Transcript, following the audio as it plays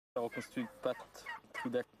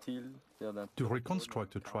To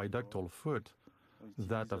reconstruct a tridactyl foot,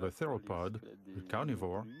 that of a theropod, a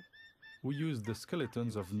carnivore, we used the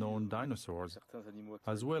skeletons of known dinosaurs,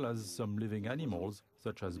 as well as some living animals,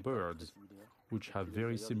 such as birds, which have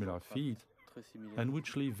very similar feet and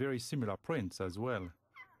which leave very similar prints as well.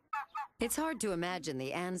 It's hard to imagine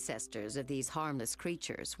the ancestors of these harmless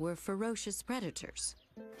creatures were ferocious predators.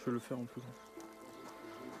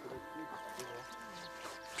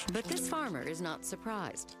 But this farmer is not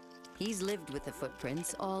surprised. He's lived with the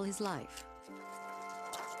footprints all his life.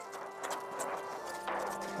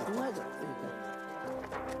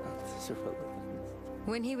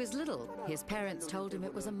 When he was little, his parents told him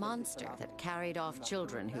it was a monster that carried off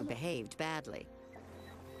children who behaved badly.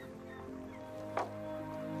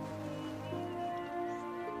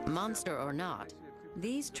 Monster or not,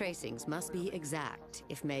 these tracings must be exact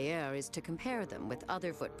if Meyer is to compare them with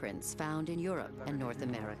other footprints found in Europe and North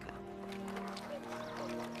America.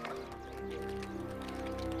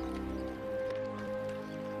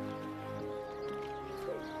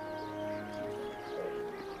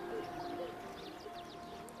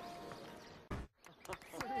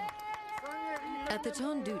 At the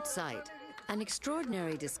Tondut site, an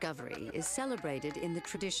extraordinary discovery is celebrated in the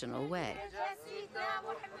traditional way.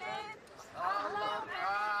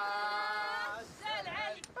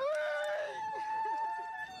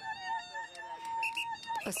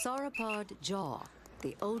 A sauropod jaw,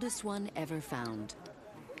 the oldest one ever found.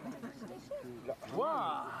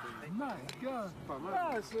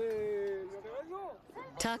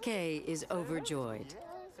 Take is overjoyed.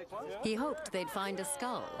 He hoped they'd find a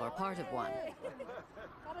skull or part of one.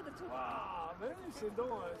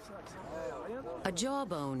 A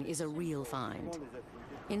jawbone is a real find.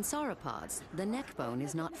 In sauropods, the neck bone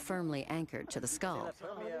is not firmly anchored to the skull,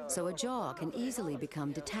 so a jaw can easily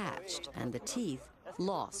become detached and the teeth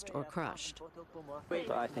lost or crushed.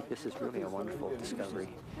 I think this is really a wonderful discovery.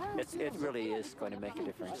 It really is going to make a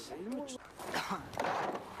difference.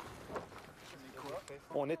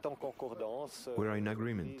 We're in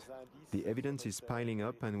agreement. The evidence is piling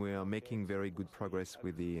up and we are making very good progress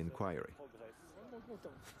with the inquiry.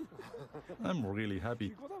 I'm really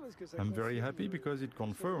happy. I'm very happy because it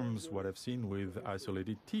confirms what I've seen with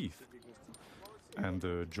isolated teeth. And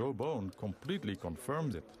the jawbone completely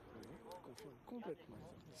confirms it.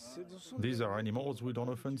 These are animals we don't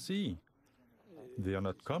often see. They are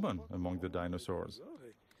not common among the dinosaurs.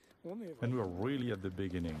 And we're really at the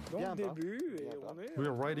beginning. We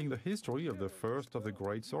are writing the history of the first of the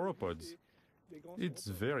great sauropods. It's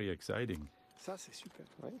very exciting.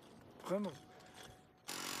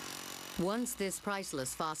 Once this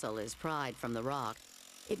priceless fossil is pried from the rock,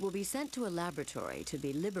 it will be sent to a laboratory to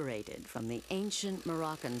be liberated from the ancient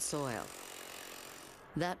Moroccan soil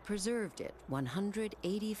that preserved it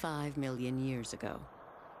 185 million years ago.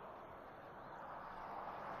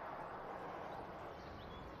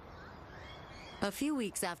 A few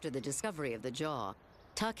weeks after the discovery of the jaw,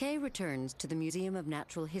 Take returns to the Museum of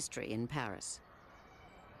Natural History in Paris.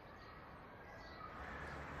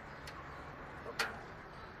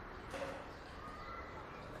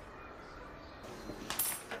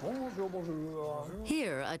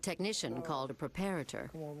 Here, a technician called a preparator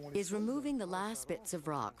is removing the last bits of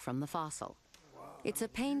rock from the fossil. It's a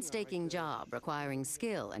painstaking job requiring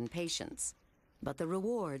skill and patience, but the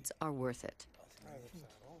rewards are worth it.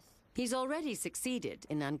 He's already succeeded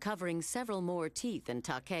in uncovering several more teeth than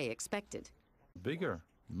Take expected. Bigger,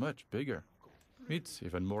 much bigger. It's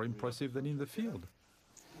even more impressive than in the field.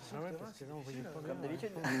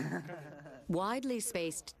 Widely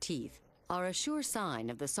spaced teeth are a sure sign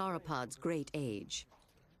of the sauropod's great age.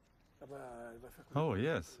 Oh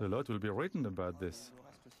yes, a lot will be written about this.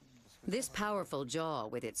 This powerful jaw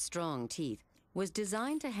with its strong teeth was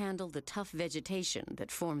designed to handle the tough vegetation that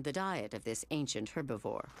formed the diet of this ancient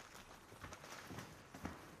herbivore.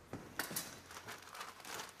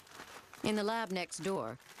 In the lab next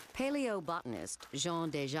door, paleobotanist Jean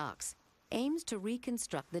Desjacques aims to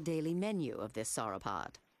reconstruct the daily menu of this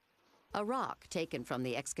sauropod. A rock taken from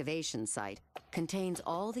the excavation site contains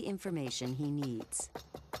all the information he needs.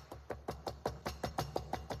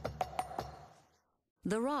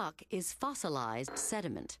 The rock is fossilized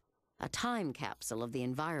sediment, a time capsule of the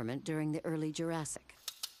environment during the early Jurassic.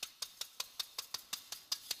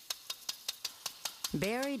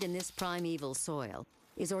 Buried in this primeval soil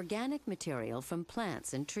is organic material from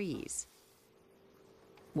plants and trees.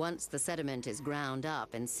 Once the sediment is ground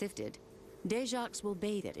up and sifted, Desjacques will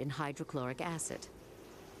bathe it in hydrochloric acid.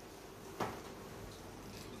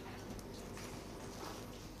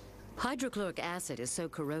 Hydrochloric acid is so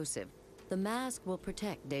corrosive, the mask will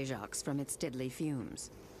protect Desjacques from its deadly fumes.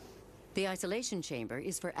 The isolation chamber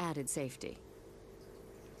is for added safety.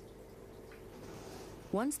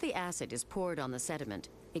 Once the acid is poured on the sediment,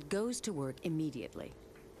 it goes to work immediately.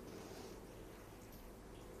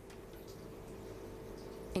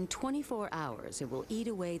 In 24 hours, it will eat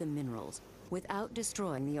away the minerals without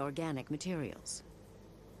destroying the organic materials.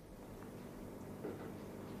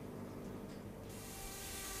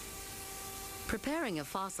 Preparing a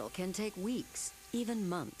fossil can take weeks, even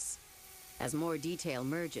months. As more detail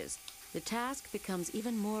merges, the task becomes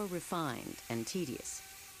even more refined and tedious.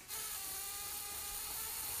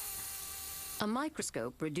 A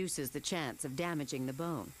microscope reduces the chance of damaging the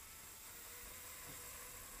bone.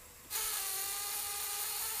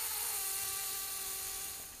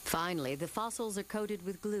 Finally, the fossils are coated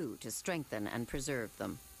with glue to strengthen and preserve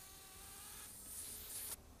them.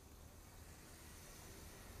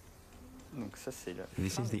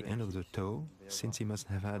 This is the end of the toe, since he must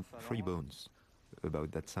have had 3 bones,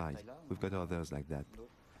 about that size. We've got others like that.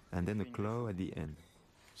 And then a claw at the end.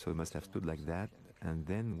 So it must have stood like that, and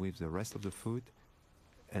then with the rest of the foot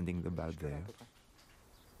ending about there.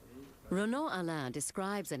 Renaud Alain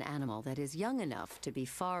describes an animal that is young enough to be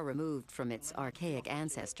far removed from its archaic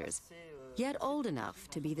ancestors, yet old enough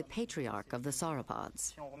to be the patriarch of the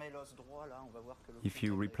sauropods. If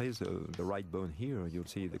you replace the right bone here, you'll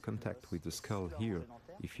see the contact with the skull here.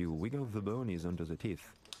 If you wiggle the bone, is under the teeth.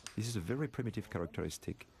 This is a very primitive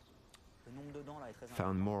characteristic,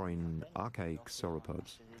 found more in archaic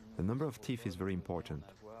sauropods. The number of teeth is very important.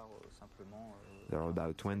 There are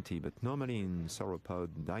about 20, but normally in sauropod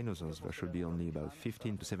dinosaurs there should be only about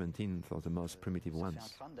 15 to 17 for the most primitive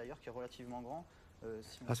ones.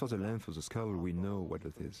 As for the length of the skull, we know what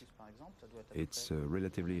it is. It's a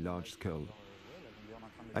relatively large skull.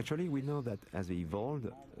 Actually, we know that as they evolved,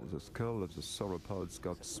 the skull of the sauropods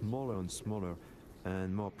got smaller and smaller,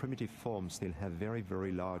 and more primitive forms still have very,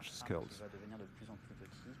 very large skulls.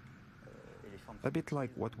 A bit like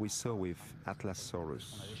what we saw with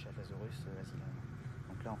Atlasaurus.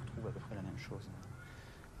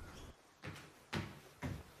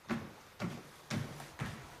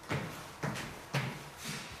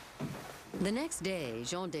 The next day,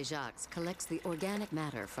 Jean Desjacques collects the organic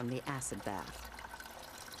matter from the acid bath.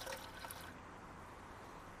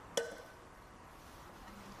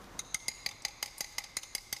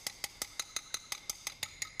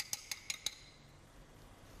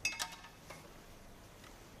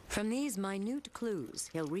 From these minute clues,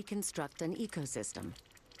 he'll reconstruct an ecosystem.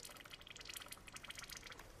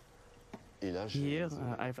 Here,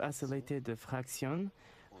 I've isolated the fraction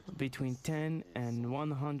between 10 and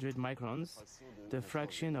 100 microns, the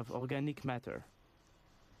fraction of organic matter.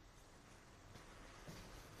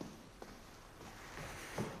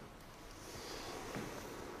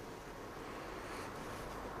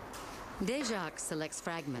 Desjacques selects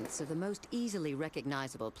fragments of the most easily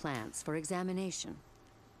recognizable plants for examination.